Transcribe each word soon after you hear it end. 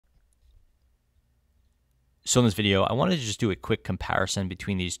So in this video, I wanted to just do a quick comparison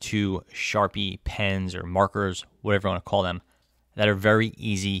between these two Sharpie pens or markers, whatever you want to call them, that are very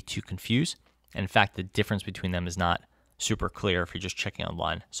easy to confuse. And in fact, the difference between them is not super clear if you're just checking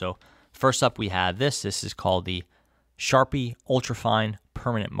online. So first up, we have this. This is called the Sharpie Ultrafine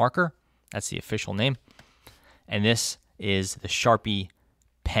Permanent Marker. That's the official name. And this is the Sharpie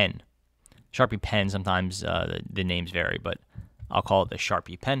pen. Sharpie pen, sometimes the names vary, but I'll call it the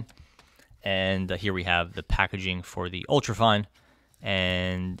Sharpie pen. And here we have the packaging for the Ultrafine,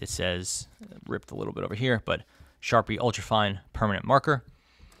 and it says, ripped a little bit over here, but Sharpie Ultrafine Permanent Marker.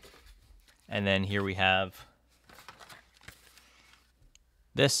 And then here we have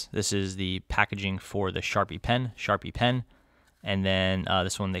this. This is the packaging for the Sharpie pen. And then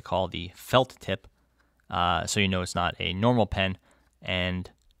this one they call the felt tip. So you know it's not a normal pen, and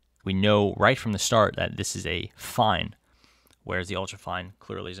we know right from the start that this is a fine, whereas the Ultrafine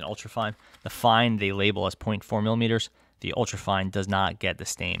clearly is an Ultrafine. The fine they label as 0.4 millimeters. The Ultrafine does not get the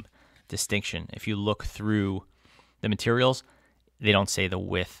same distinction. If you look through the materials, they don't say the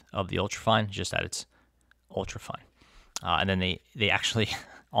width of the Ultrafine, just that it's Ultrafine. And then they actually,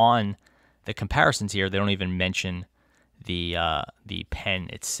 on the comparisons here, they don't even mention the pen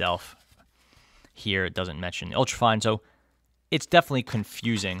itself. Here it doesn't mention the Ultrafine, so it's definitely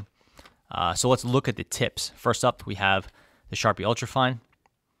confusing. So let's look at the tips. First up, we have the Sharpie Ultrafine.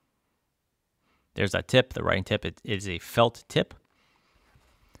 There's that tip, the writing tip. It is a felt tip.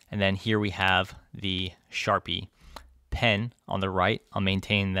 And then here we have the Sharpie pen on the right. I'll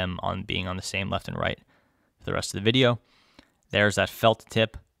maintain them on being on the same left and right for the rest of the video. There's that felt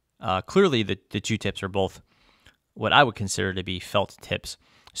tip. Clearly the two tips are both what I would consider to be felt tips.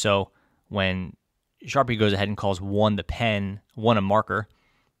 So when Sharpie goes ahead and calls one the pen, one a marker,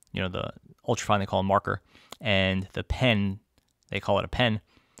 you know, the Ultrafine they call a marker, and the pen, they call it a pen,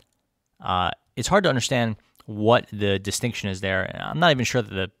 it's hard to understand what the distinction is there. And I'm not even sure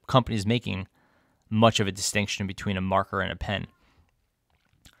that the company is making much of a distinction between a marker and a pen.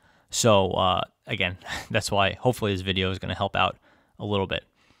 So again, that's why hopefully this video is going to help out a little bit.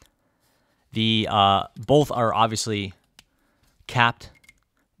 The both are obviously capped.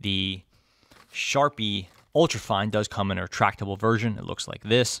 The Sharpie Ultrafine does come in a retractable version. It looks like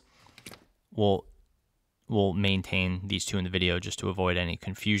this. We'll maintain these two in the video just to avoid any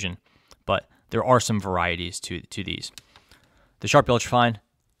confusion. But there are some varieties to these. The Sharpie Ultrafine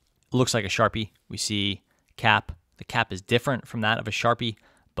looks like a Sharpie. We see cap. The cap is different from that of a Sharpie,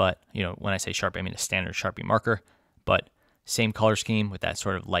 but you know, when I say Sharpie, I mean a standard Sharpie marker, but same color scheme with that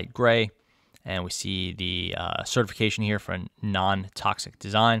sort of light gray. And we see the certification here for a non-toxic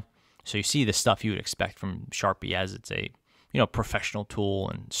design. So you see the stuff you would expect from Sharpie, as it's a, you know, professional tool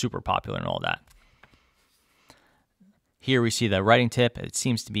and super popular and all that. Here we see the writing tip. It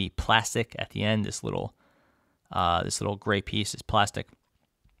seems to be plastic at the end. This little gray piece is plastic.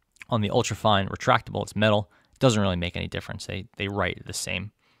 On the Ultrafine retractable, it's metal. It doesn't really make any difference. They write the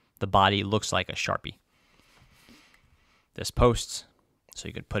same. The body looks like a Sharpie. This posts, so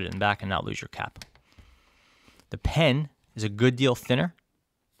you could put it in the back and not lose your cap. The pen is a good deal thinner.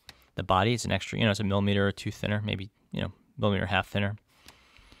 The body is an extra, you know, it's a millimeter or two thinner, maybe, you know, millimeter and a half thinner.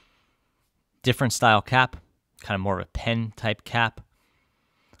 Different style cap, kind of more of a pen type cap.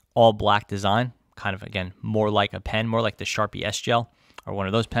 All black design, kind of, again, more like a pen, more like the Sharpie S Gel or one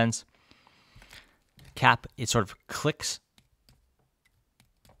of those pens. Cap, it sort of clicks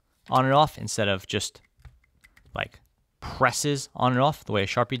on and off instead of just like presses on and off the way a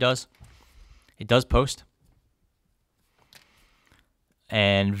Sharpie does. It does post.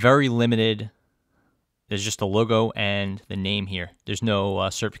 And very limited, there's just the logo and the name here. There's no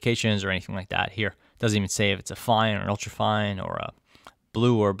certifications or anything like that here. It doesn't even say if it's a fine or an Ultrafine or a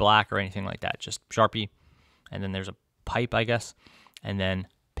blue or black or anything like that. Just Sharpie, and then there's a pipe, I guess, and then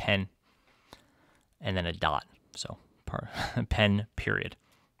pen, and then a dot. So pen, period.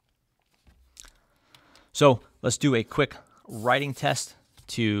 So let's do a quick writing test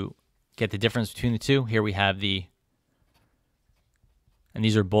to get the difference between the two. Here we have and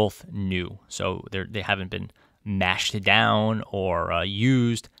these are both new, so they haven't been mashed down or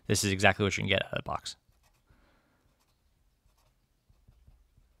used. This is exactly what you can get out of the box.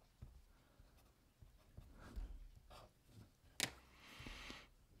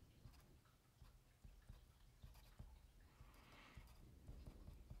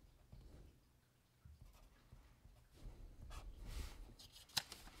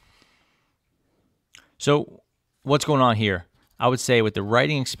 So what's going on here? I would say with the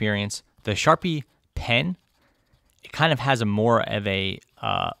writing experience, the Sharpie pen, it kind of has a more of a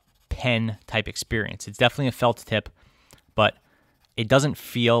pen type experience. It's definitely a felt tip, but it doesn't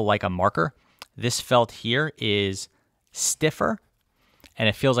feel like a marker. this felt here is stiffer, and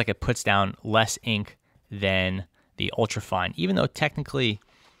it feels like it puts down less ink than the ultrafine, even though technically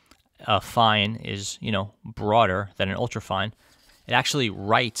a fine is, broader than an ultrafine. It actually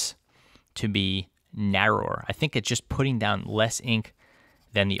writes to be narrower. I think it's just putting down less ink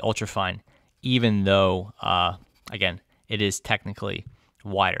than the ultrafine, even though, again, it is technically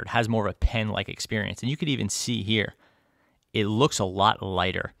wider. It has more of a pen-like experience. And you could even see here, it looks a lot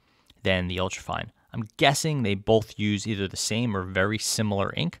lighter than the ultrafine. I'm guessing they both use either the same or very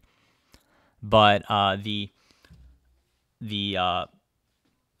similar ink, but we'll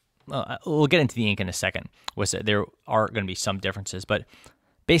get into the ink in a second. There are going to be some differences, but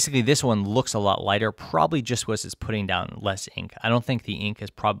basically this one looks a lot lighter, probably just was it's putting down less ink. I don't think the ink is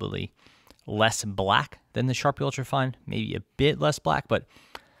probably less black than the Sharpie Ultrafine, maybe a bit less black, but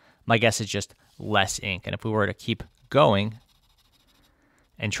my guess is just less ink. And if we were to keep going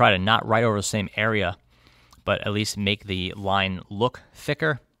and try to not write over the same area, but at least make the line look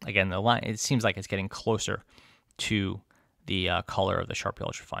thicker, again, the line, it seems like it's getting closer to the color of the Sharpie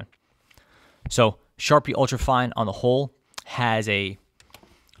Ultrafine. So Sharpie Ultrafine on the whole has a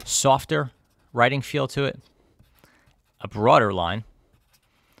softer writing feel to it, a broader line,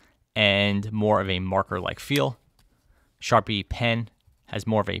 and more of a marker-like feel. Sharpie pen has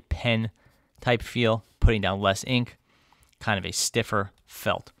more of a pen type feel, putting down less ink, kind of a stiffer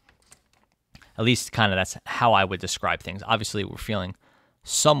felt. At least kind of that's how I would describe things. Obviously, we're feeling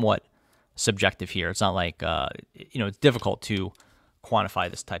somewhat subjective here. It's not like, it's difficult to quantify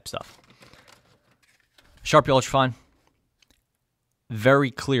this type stuff. Sharpie Ultrafine,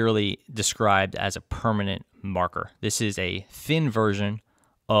 very clearly described as a permanent marker. This is a thin version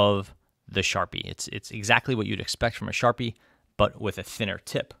of the Sharpie. It's exactly what you'd expect from a Sharpie, but with a thinner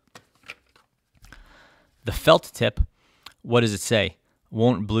tip. The felt tip, what does it say?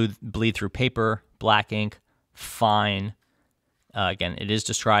 Won't bleed through paper, black ink, fine. Again, it is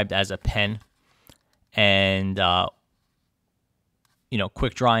described as a pen, and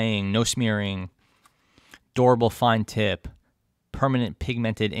quick drying, no smearing, durable fine tip, permanent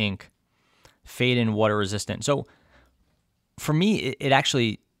pigmented ink, fade in, water resistant. So for me,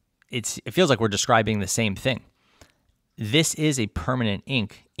 it feels like we're describing the same thing. This is a permanent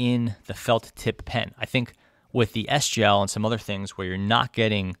ink in the felt tip pen. I think with the S-Gel and some other things where you're not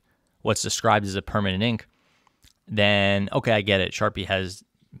getting what's described as a permanent ink, then okay, I get it. Sharpie has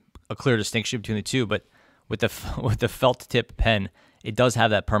a clear distinction between the two, but with the felt tip pen, it does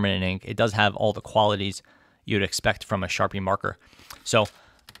have that permanent ink. It does have all the qualities you'd expect from a Sharpie marker. So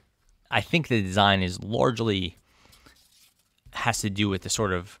I think the design is largely has to do with the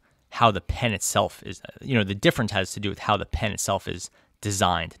sort of how the pen itself is, the difference has to do with how the pen itself is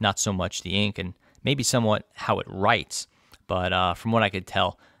designed, not so much the ink and maybe somewhat how it writes. But from what I could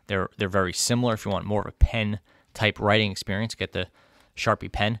tell, they're very similar. If you want more of a pen type writing experience, get the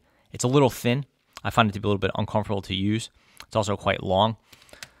Sharpie pen. It's a little thin. I find it to be a little bit uncomfortable to use. It's also quite long.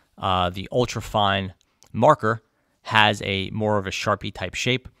 The Ultrafine marker has a more of a Sharpie type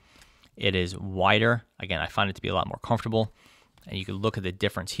shape. It is wider. Again, I find it to be a lot more comfortable. And you can look at the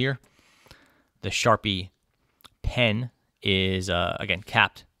difference here. The Sharpie pen is, again,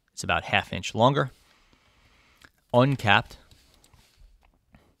 capped. It's about ½ inch longer. Uncapped,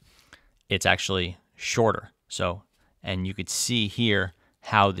 it's actually shorter. So, and you could see here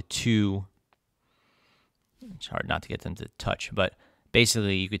how the two, it's hard not to get them to touch, but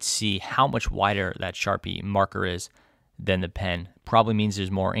basically you could see how much wider that Sharpie marker is than the pen. Probably means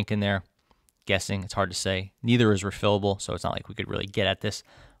there's more ink in there. Guessing, it's hard to say. Neither is refillable, so it's not like we could really get at this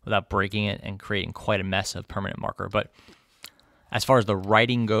without breaking it and creating quite a mess of permanent marker. But as far as the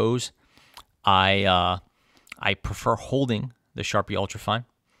writing goes, I prefer holding the Sharpie Ultrafine.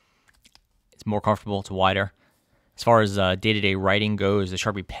 It's more comfortable, it's wider. As far as day-to-day writing goes, the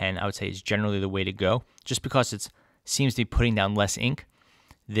Sharpie pen, I would say, is generally the way to go, just because it seems to be putting down less ink.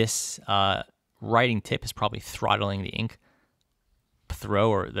 This writing tip is probably throttling the ink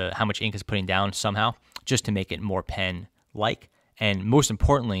throw, or how much ink is putting down somehow, just to make it more pen-like, and most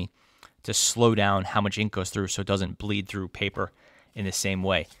importantly, to slow down how much ink goes through so it doesn't bleed through paper in the same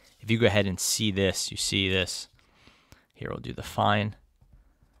way. If you go ahead and see this, you see this. Here we'll do the fine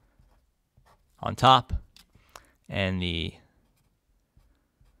on top and the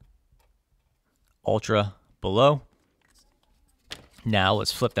ultra below. Now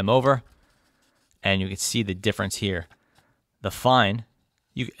let's flip them over, and you can see the difference here. The fine,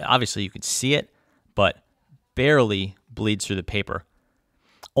 obviously you could see it, but barely bleeds through the paper.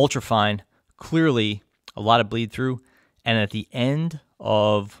 Ultrafine, clearly a lot of bleed through, and at the end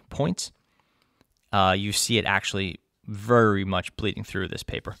of points, you see it actually very much bleeding through this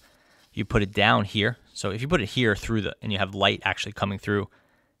paper. you put it down here. So if you put it here and you have light actually coming through,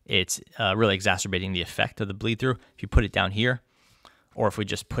 it's really exacerbating the effect of the bleed through. If you put it down here, or if we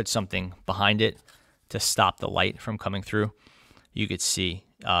just put something behind it to stop the light from coming through, you could see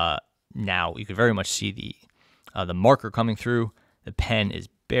now you could very much see the marker coming through. The pen is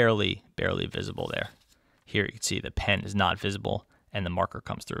barely visible there. Here you can see the pen is not visible and the marker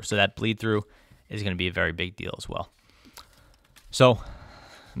comes through. So that bleed through is going to be a very big deal as well. So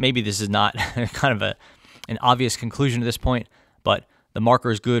maybe this is not kind of an obvious conclusion at this point, but the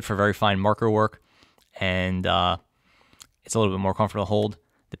marker is good for very fine marker work, and it's a little bit more comfortable to hold.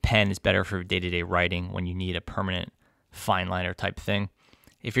 The pen is better for day-to-day writing when you need a permanent fine liner type thing.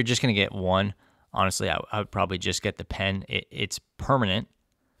 If you're just going to get one, honestly, I would probably just get the pen. It's permanent,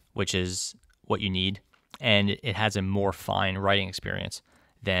 which is what you need, and it has a more fine writing experience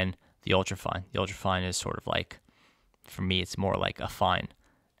than the ultrafine. The ultrafine is sort of like, for me, it's more like a fine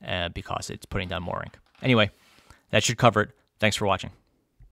because it's putting down more ink. Anyway, that should cover it. Thanks for watching.